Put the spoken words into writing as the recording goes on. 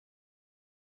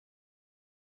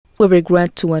We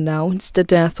regret to announce the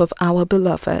death of our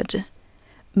beloved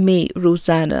May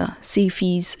Rosanna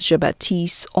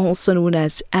Cephise, also known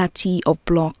as Attie of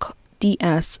Block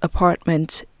DS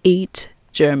Apartment 8,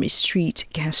 Jeremy Street,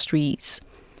 Castries,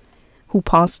 who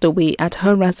passed away at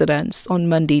her residence on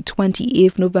Monday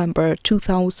 28 November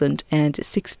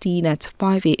 2016 at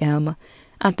 5 a.m.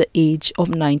 at the age of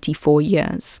 94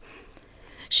 years.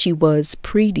 She was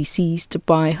predeceased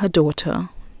by her daughter,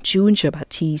 June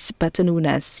Cephise, better known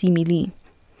as Simili.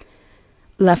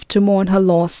 Left to mourn her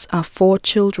loss are 4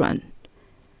 children,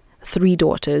 3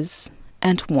 daughters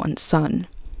and 1 son.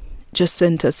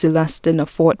 Jacinta Celestine of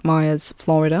Fort Myers,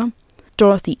 Florida.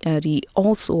 Dorothy Eddy,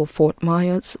 also of Fort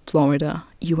Myers, Florida,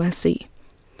 USA.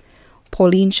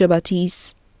 Pauline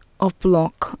Cephise of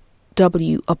Block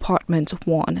W, Apartment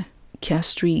 1,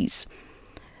 Castries.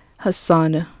 Her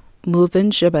son,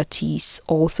 Mervyn Cephise,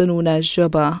 also known as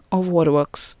Jabba of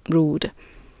Waterworks Road.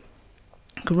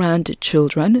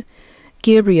 Grandchildren,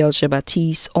 Gabriel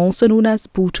Cephise, also known as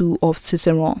Butu of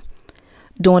Cicerone.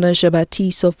 Donna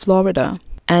Cephise of Florida.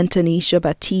 Anthony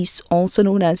Cephise, also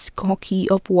known as Cocky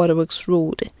of Waterworks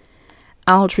Road.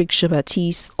 Aldrich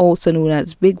Cephise, also known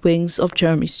as Big Wings of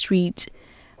Jeremy Street.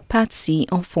 Patsy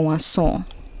of Foisson.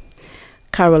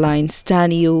 Caroline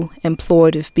Stanio,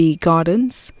 employed of Bay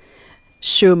Gardens.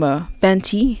 Shermer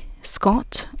Benty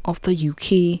Scott of the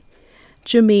UK.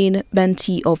 Jermaine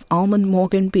Benty of Almond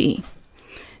Morgan Bay.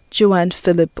 Joanne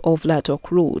Phillip of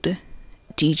Laddock Road.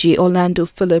 DJ Orlando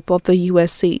Phillip of the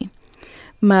USA.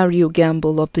 Mario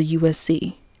Gamble of the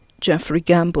USA, Jeffrey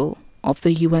Gamble of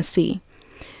the USA,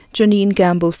 Janine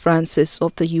Gamble Francis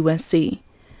of the USA,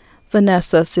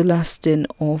 Vanessa Celestine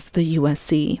of the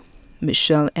USA,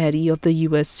 Michelle Eddy of the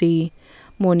USA,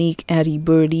 Monique Eddy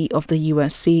Burley of the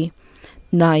USA,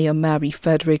 Naya Mary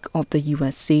Frederick of the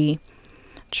USA,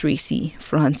 Tracy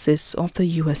Francis of the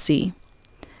USA,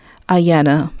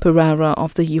 Ayana Pereira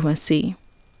of the USA,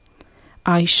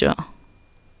 Aisha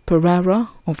Pereira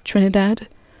of Trinidad,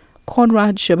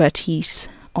 Conrad Cephise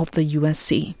of the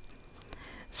USA,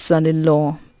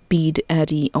 son-in-law Bede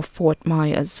Eddy of Fort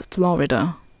Myers,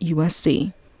 Florida,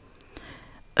 USA.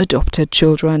 Adopted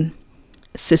children,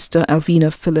 Sister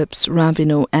Alvina Phillips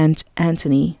Ravino and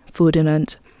Anthony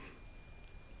Ferdinand.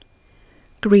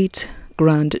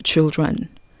 Great-grandchildren,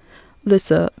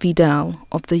 Lisa Vidal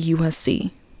of the USA,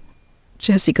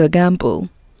 Jessica Gamble,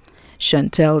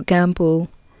 Chantel Gamble,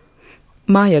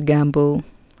 Maya Gamble,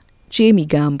 Jamie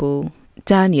Gamble,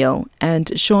 Daniel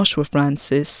and Joshua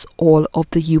Francis, all of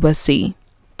the USA.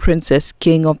 Princess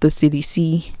King of the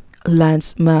CDC,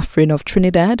 Lance Maffrin of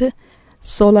Trinidad,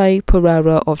 Soleil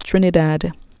Pereira of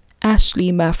Trinidad,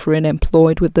 Ashley Maffrin,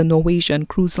 employed with the Norwegian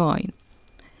Cruise Line,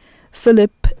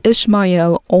 Philip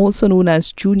Ishmael, also known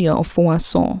as Junior of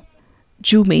Foisson,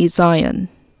 Jume Zion,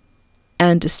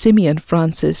 and Simeon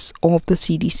Francis of the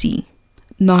CDC.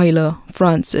 Nyla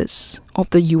Francis of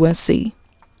the USA.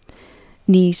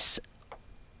 Niece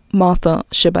Martha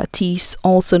Cephise,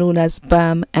 also known as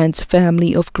Bam and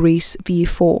family of Grace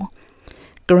V4.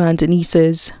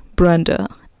 Grandnieces Brenda,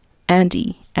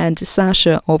 Andy and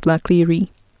Sasha of La Clery.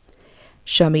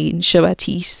 Charmaine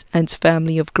Cephise and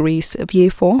family of Grace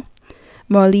V4.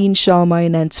 Marlene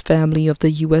Charlemagne and family of the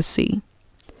USA.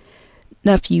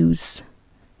 Nephews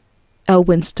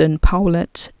Elwinston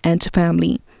Powlett and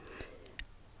family.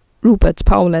 Rupert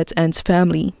Powlett and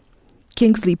family,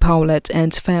 Kingsley Powlett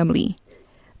and family,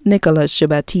 Nicholas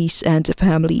Cephise and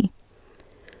family,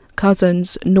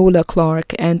 cousins Nola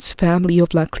Clark and family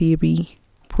of La Clery,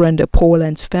 Brenda Paul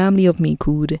and family of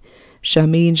Meacood,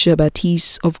 Charmaine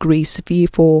Cephise of Grace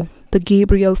V4, the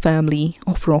Gabriel family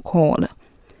of Rock Hall.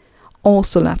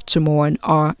 Also left to mourn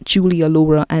are Julia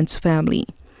Laura and family,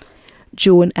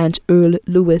 Joan and Earl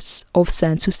Lewis of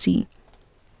Sanssouci,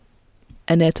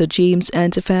 Annetta James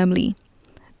and family,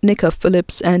 Nika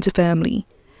Phillips and family,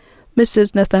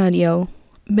 Mrs. Nathaniel,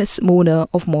 Miss Mona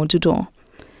of Montudon,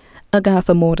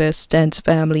 Agatha Modest and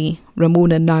family,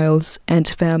 Ramona Niles and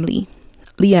family,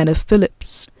 Leanna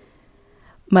Phillips,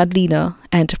 Madlena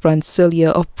and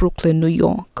Francilia of Brooklyn, New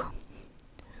York,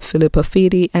 Philippa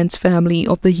Fede and family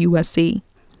of the USA,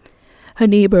 her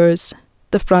neighbors,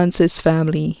 the Francis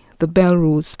family, the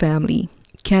Belrose family,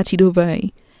 Cathy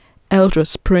Dovey, Eldra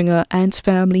Springer and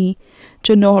family,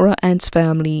 Janora and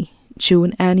family,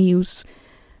 Joan Anius,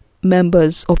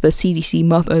 members of the CDC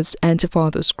Mothers and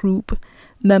Fathers Group,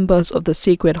 members of the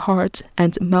Sacred Heart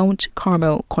and Mount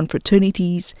Carmel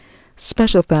confraternities.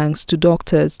 Special thanks to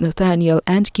Doctors Nathaniel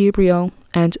and Gabriel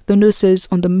and the nurses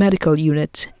on the medical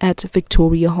unit at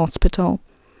Victoria Hospital.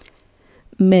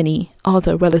 Many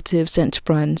other relatives and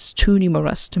friends, too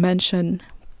numerous to mention,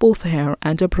 both here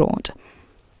and abroad.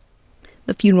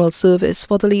 The funeral service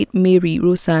for the late Mary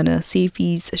Rosanna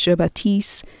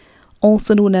Cephise,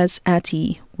 also known as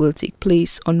Attie, will take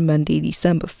place on Monday,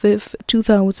 December 5,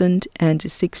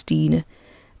 2016,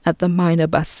 at the Minor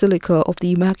Basilica of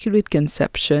the Immaculate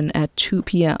Conception at 2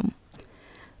 p.m.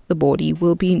 The body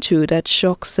will be interred at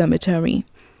Shock Cemetery.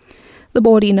 The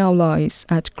body now lies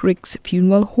at Griggs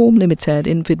Funeral Home Limited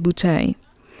in Vidboutai.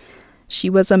 She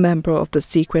was a member of the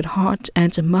Sacred Heart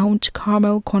and Mount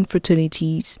Carmel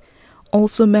confraternities.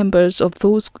 Also, members of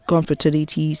those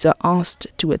confraternities are asked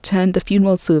to attend the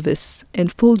funeral service in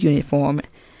full uniform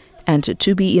and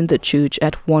to be in the church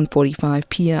at 1:45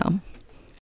 p.m.